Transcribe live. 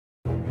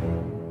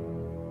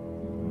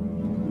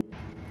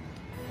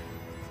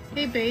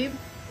Hey babe,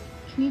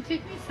 can you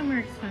take me somewhere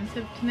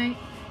expensive tonight?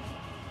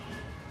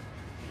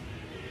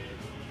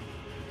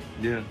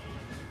 Yeah,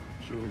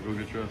 sure, go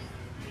get dressed.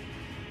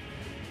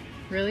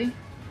 Really?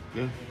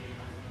 Yeah.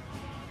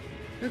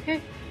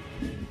 Okay.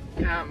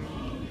 You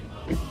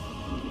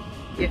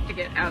have to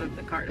get out of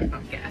the car to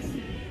pump gas.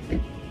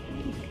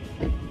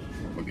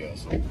 What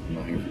gas? I'm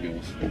not here for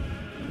gas.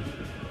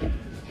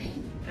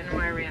 Then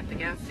why are we at the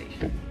gas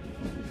station?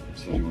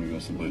 So you want to go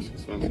someplace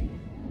expensive?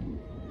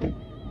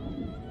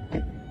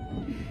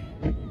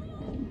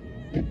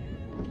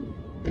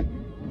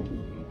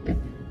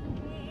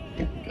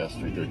 Gas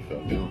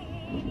 $3.35 gallon.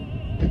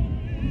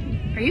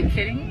 Are you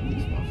kidding?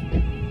 It's not.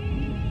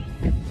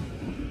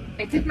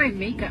 I did my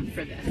makeup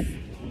for this.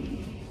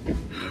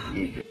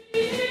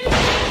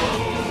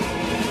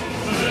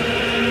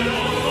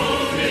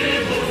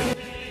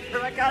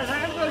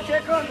 Go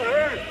check on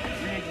her.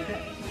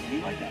 You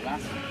like that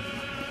last one?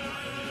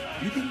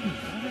 You think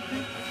you've done it?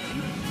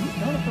 You've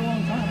done it for a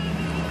long time.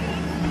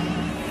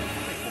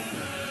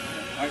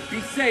 Alright, be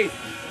safe.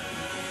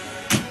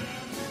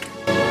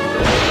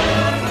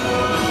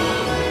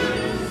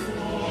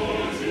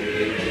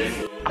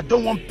 I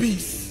don't want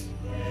peace.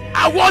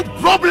 I want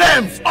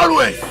problems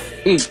always.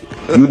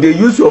 You dey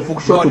use your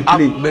function to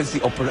play. Mercy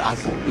upon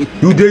us.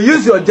 You dey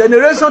use your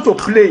generation to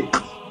play.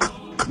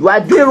 You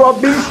are doing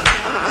rubbish.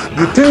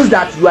 The things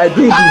that you are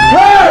doing,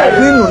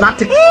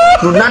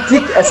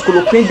 lunatic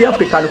encyclopedia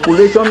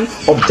pecanculation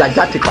of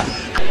Jajatica.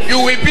 You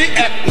will be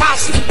a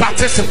past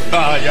participant.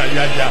 Yeah.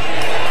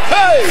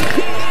 Hey!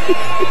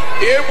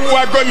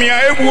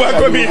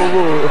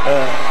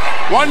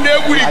 One day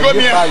we go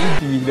here.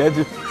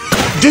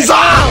 Jesus!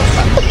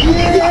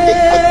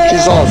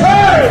 Jesus!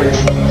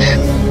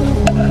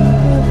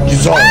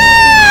 Jesus!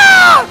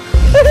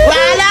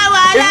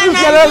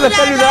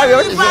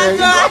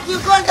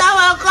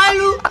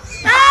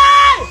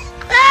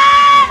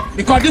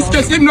 Because this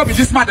case, him not be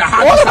this matter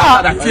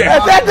hard that fear.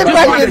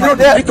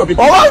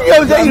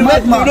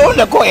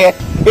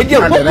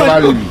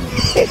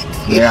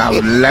 Yeah, I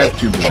would like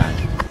to blind.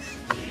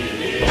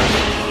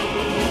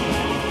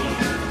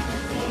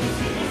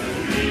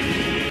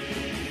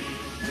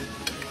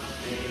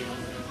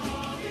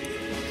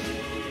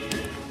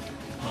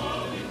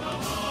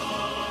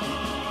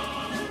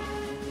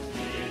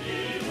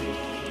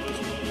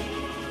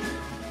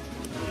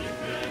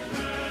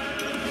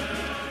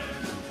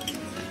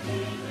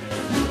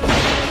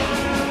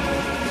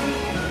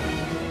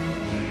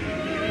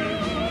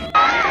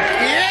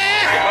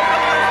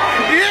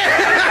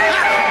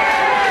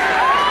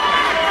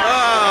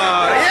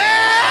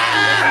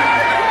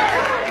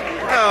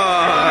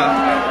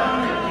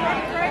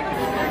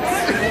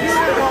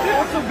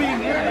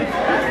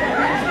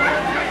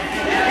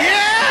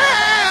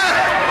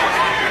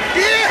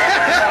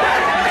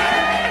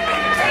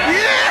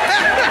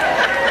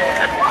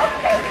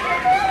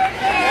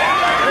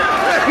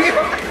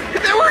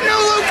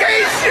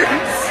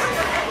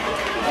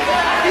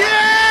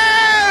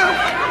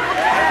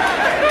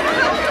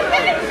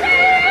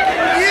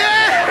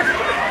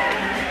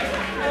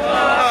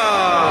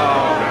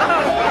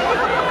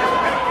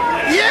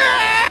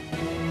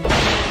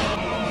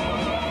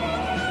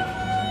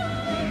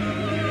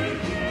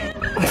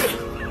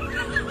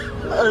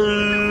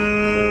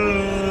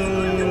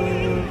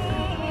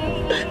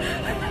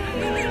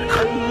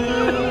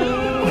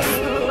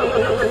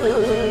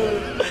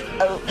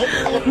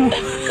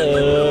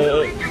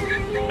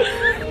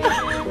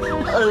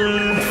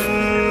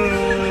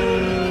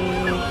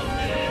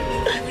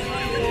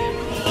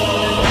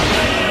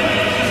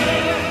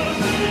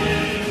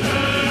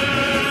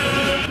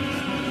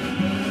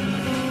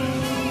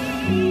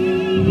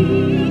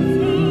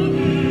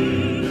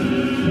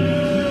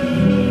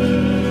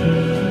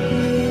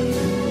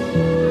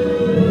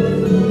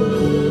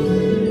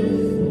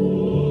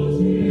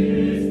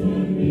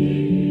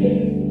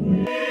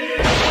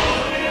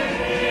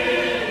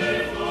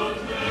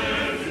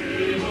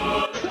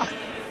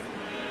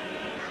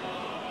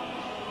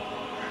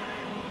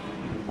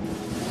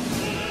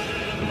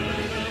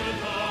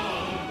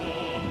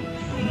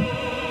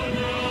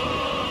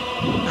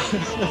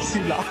 Sie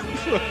lachen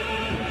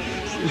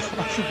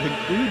wenn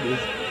grün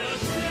ist.